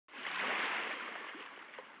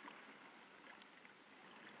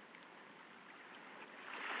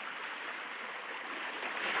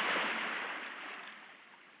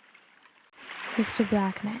Mr.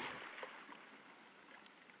 Blackman.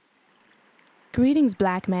 Greetings,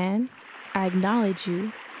 Blackman. I acknowledge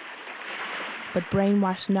you. But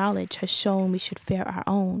brainwashed knowledge has shown we should fare our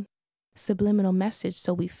own subliminal message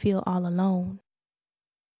so we feel all alone.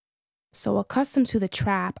 So accustomed to the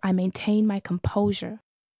trap, I maintain my composure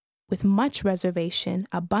with much reservation,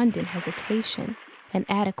 abundant hesitation, and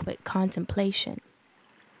adequate contemplation.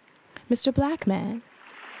 Mr. Blackman,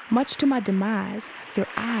 much to my demise, your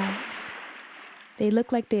eyes, they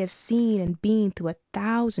look like they have seen and been through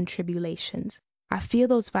 1,000 tribulations. I feel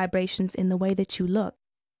those vibrations in the way that you look.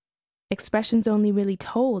 Expressions only really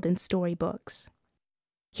told in storybooks.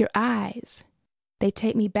 Your eyes, they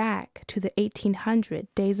take me back to the 1800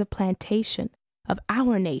 days of plantation of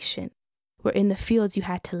our nation, where in the fields you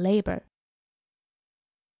had to labor.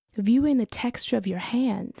 Viewing the texture of your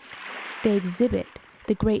hands, they exhibit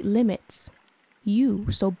the great limits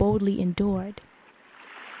you so boldly endured.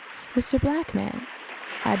 Mr. Blackman,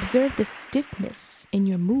 I observed the stiffness in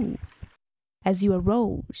your move. As you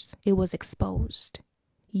arose, it was exposed,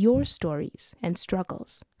 your stories and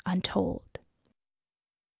struggles untold.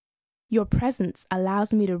 Your presence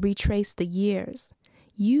allows me to retrace the years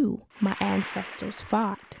you, my ancestors,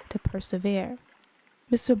 fought to persevere.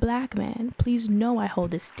 Mr. Blackman, please know I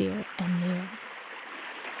hold this dear and near.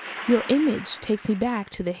 Your image takes me back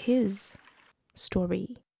to the his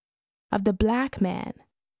story of the black man,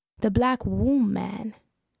 the black womb man,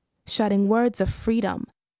 shouting words of freedom,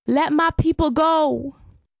 "Let my people go!"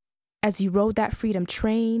 as you rode that freedom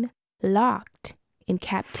train, locked in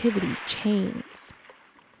captivity's chains.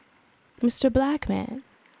 Mr. Blackman,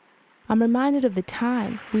 I'm reminded of the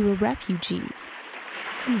time we were refugees.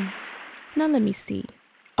 Now let me see.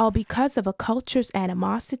 All because of a culture's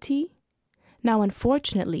animosity? Now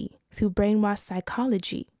unfortunately, through brainwashed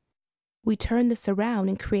psychology, we turn this around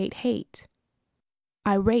and create hate.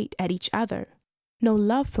 Irate at each other, no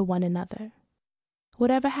love for one another.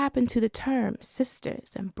 Whatever happened to the term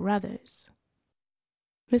sisters and brothers?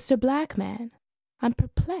 Mr. Blackman, I'm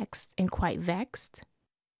perplexed and quite vexed.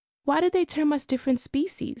 Why did they term us different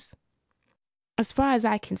species? As far as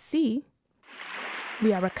I can see,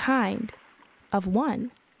 we are a kind of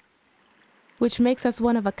one, which makes us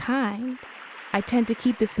one of a kind. I tend to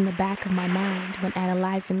keep this in the back of my mind when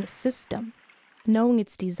analyzing the system, knowing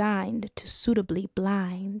it's designed to suitably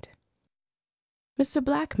blind. Mr.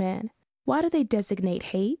 Blackman, why do they designate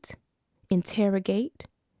hate, interrogate,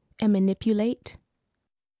 and manipulate?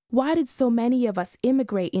 Why did so many of us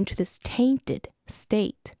immigrate into this tainted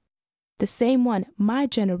state, the same one my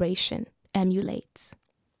generation emulates?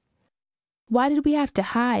 Why did we have to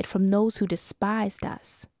hide from those who despised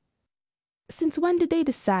us? Since when did they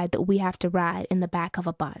decide that we have to ride in the back of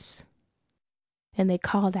a bus? And they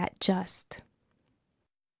call that just.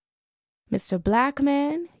 Mr.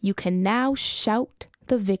 Blackman, you can now shout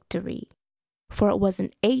the victory, for it was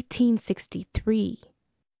in 1863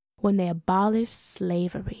 when they abolished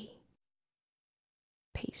slavery.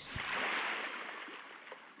 Peace.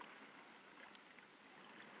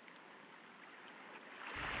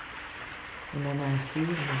 On en a assez, on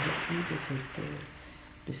n'en veut plus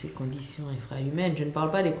de ces conditions infrahumaines. Je ne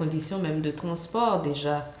parle pas des conditions même de transport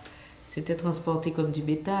déjà. C'était transporté comme du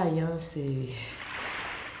bétail. Hein.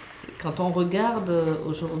 Quand on regarde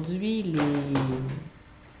aujourd'hui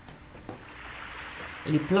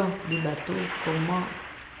les plans des bateaux, comment,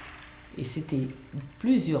 et c'était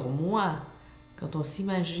plusieurs mois, quand on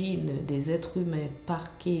s'imagine des êtres humains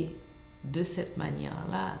parqués de cette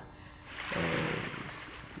manière-là,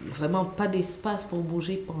 vraiment pas d'espace pour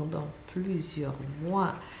bouger pendant plusieurs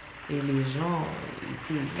mois. Et les gens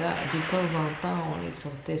étaient là. De temps en temps, on les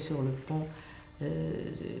sortait sur le pont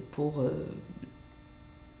pour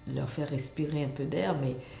leur faire respirer un peu d'air,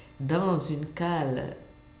 mais dans une cale,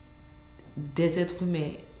 des êtres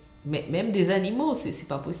humains, mais même des animaux, c'est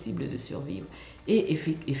pas possible de survivre. Et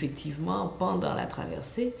effectivement, pendant la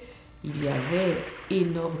traversée, il y avait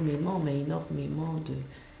énormément, mais énormément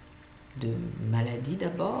de maladies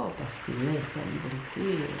d'abord, parce que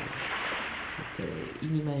l'insalubrité était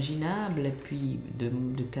inimaginable, et puis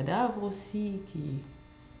de cadavres aussi qui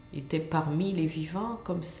étaient parmi les vivants,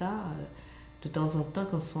 comme ça. De temps en temps,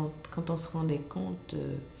 quand on se rendait compte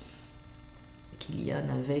qu'il y en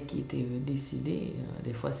avait qui étaient décédés,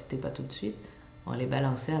 des fois c'était pas tout de suite, on les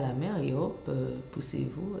balançait à la mer et hop,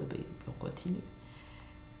 poussez-vous, et puis on continue.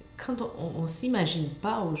 Quand on ne s'imagine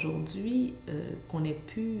pas aujourd'hui qu'on ait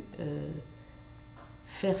pu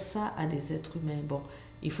faire ça à des êtres humains. Bon,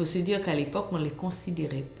 il faut se dire qu'à l'époque, on ne les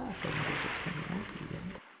considérait pas comme des êtres humains non plus.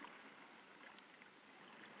 Hein.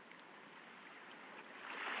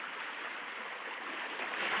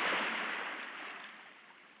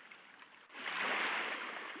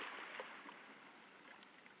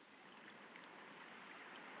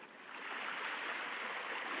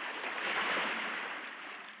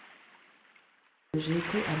 J'ai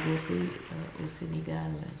été à Gorée au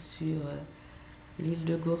Sénégal sur l'île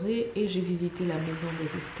de Gorée et j'ai visité la maison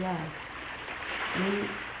des esclaves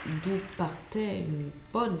d'où partait une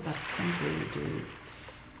bonne partie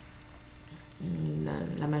de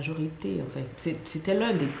la majorité. Enfin, c'était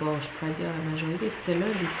l'un des ports, je ne peux pas dire la majorité, c'était l'un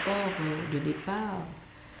des ports de départ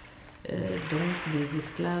donc des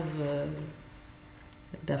esclaves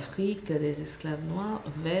d'Afrique, des esclaves noirs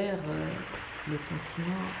vers le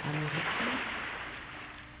continent américain.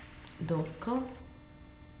 Donc quand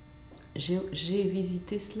j'ai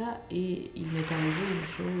visité cela et il m'est arrivé une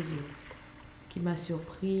chose qui m'a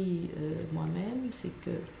surpris moi-même, c'est que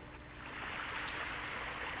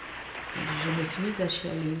je me suis mise à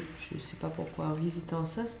chialer. Je ne sais pas pourquoi. En visitant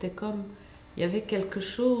ça, c'était comme il y avait quelque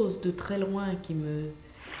chose de très loin qui me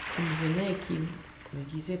venait, qui me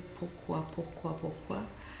disait pourquoi.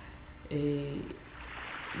 Et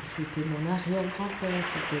c'était mon arrière-grand-père,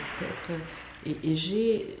 c'était peut-être... Et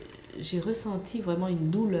j'ai ressenti vraiment une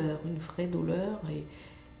douleur, une vraie douleur, et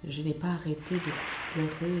je n'ai pas arrêté de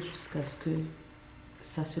pleurer jusqu'à ce que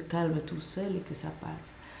ça se calme tout seul et que ça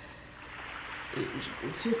passe. Et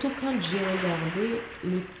surtout quand j'ai regardé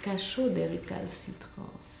le cachot des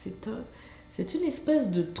récalcitrants, c'est une espèce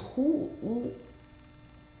de trou où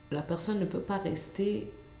la personne ne peut pas rester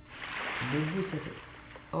debout, ça c'est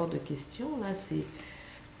hors de question. Là, c'est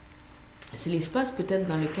l'espace peut-être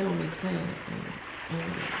dans lequel on mettrait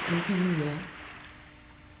une cuisinière.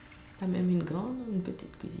 Pas même une grande, une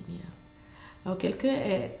petite cuisinière. Alors quelqu'un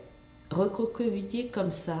est recroquevillé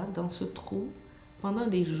comme ça, dans ce trou, pendant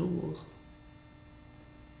des jours.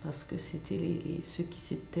 Parce que c'était ceux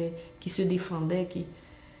qui se défendaient,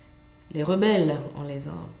 les rebelles, on les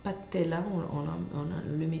empaquetait là,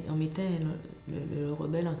 on mettait le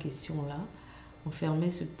rebelle en question là, on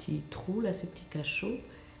fermait ce petit trou là, ce petit cachot,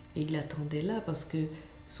 et il attendait là, parce que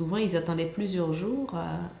souvent ils attendaient plusieurs jours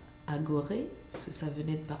à Gorée, parce que ça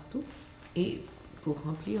venait de partout, et pour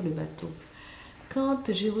remplir le bateau.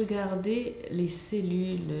 Quand j'ai regardé les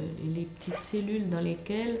cellules, les petites cellules dans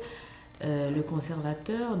lesquelles le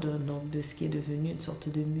conservateur de ce qui est devenu une sorte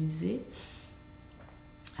de musée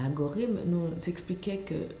à Gorée nous expliquait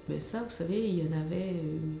que ça, vous savez, il y en avait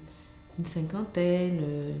une cinquantaine,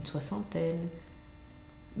 une soixantaine.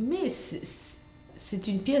 Mais c'est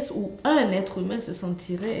une pièce où un être humain se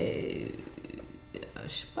sentirait,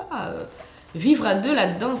 je sais pas, vivre à deux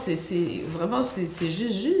là-dedans, c'est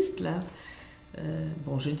juste là.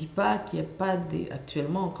 Bon, je ne dis pas qu'il n'y a pas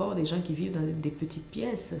actuellement encore des gens qui vivent dans des petites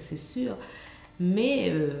pièces, c'est sûr.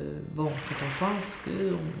 Mais bon, quand on pense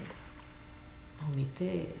qu'on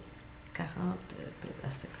mettait 40 à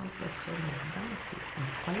 50 personnes là-dedans, c'est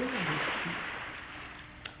incroyable aussi.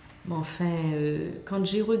 Mais enfin, quand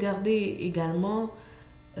j'ai regardé également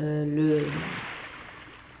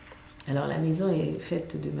alors la maison est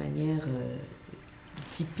faite de manière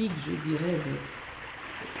typique, je dirais, de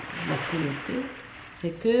la communauté,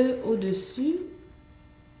 c'est que au-dessus,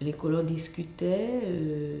 les colons discutaient,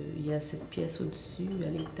 il y a cette pièce au-dessus, à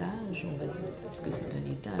l'étage, on va dire, parce que c'est un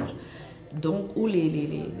étage, donc où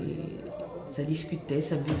ça discutait,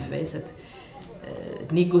 ça buvait, ça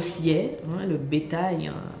négociait le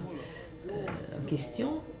bétail en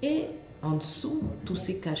question, et en dessous, tous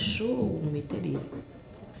ces cachots où on mettait des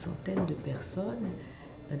centaines de personnes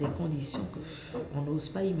dans des conditions qu'on n'ose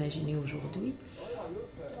pas imaginer aujourd'hui.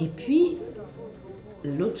 Et puis,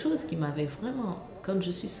 l'autre chose qui m'avait vraiment, quand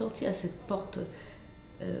je suis sortie à cette porte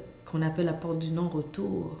qu'on appelle la porte du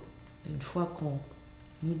non-retour, une fois qu'on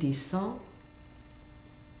y descend,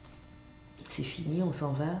 c'est fini, on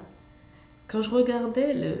s'en va. Quand je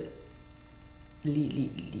regardais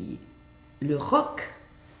le roc,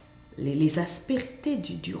 les aspérités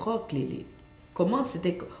du roc, comment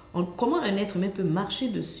un être humain peut marcher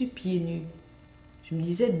dessus pieds nus. Je me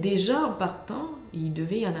disais, déjà en partant, il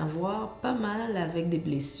devait y en avoir pas mal avec des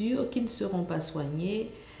blessures qui ne seront pas soignées,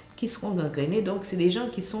 qui seront gangrénées. Donc, c'est des gens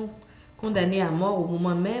qui sont condamnés à mort au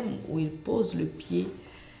moment même où ils posent le pied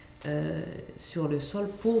sur le sol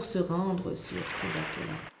pour se rendre sur ces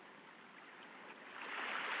bateaux-là.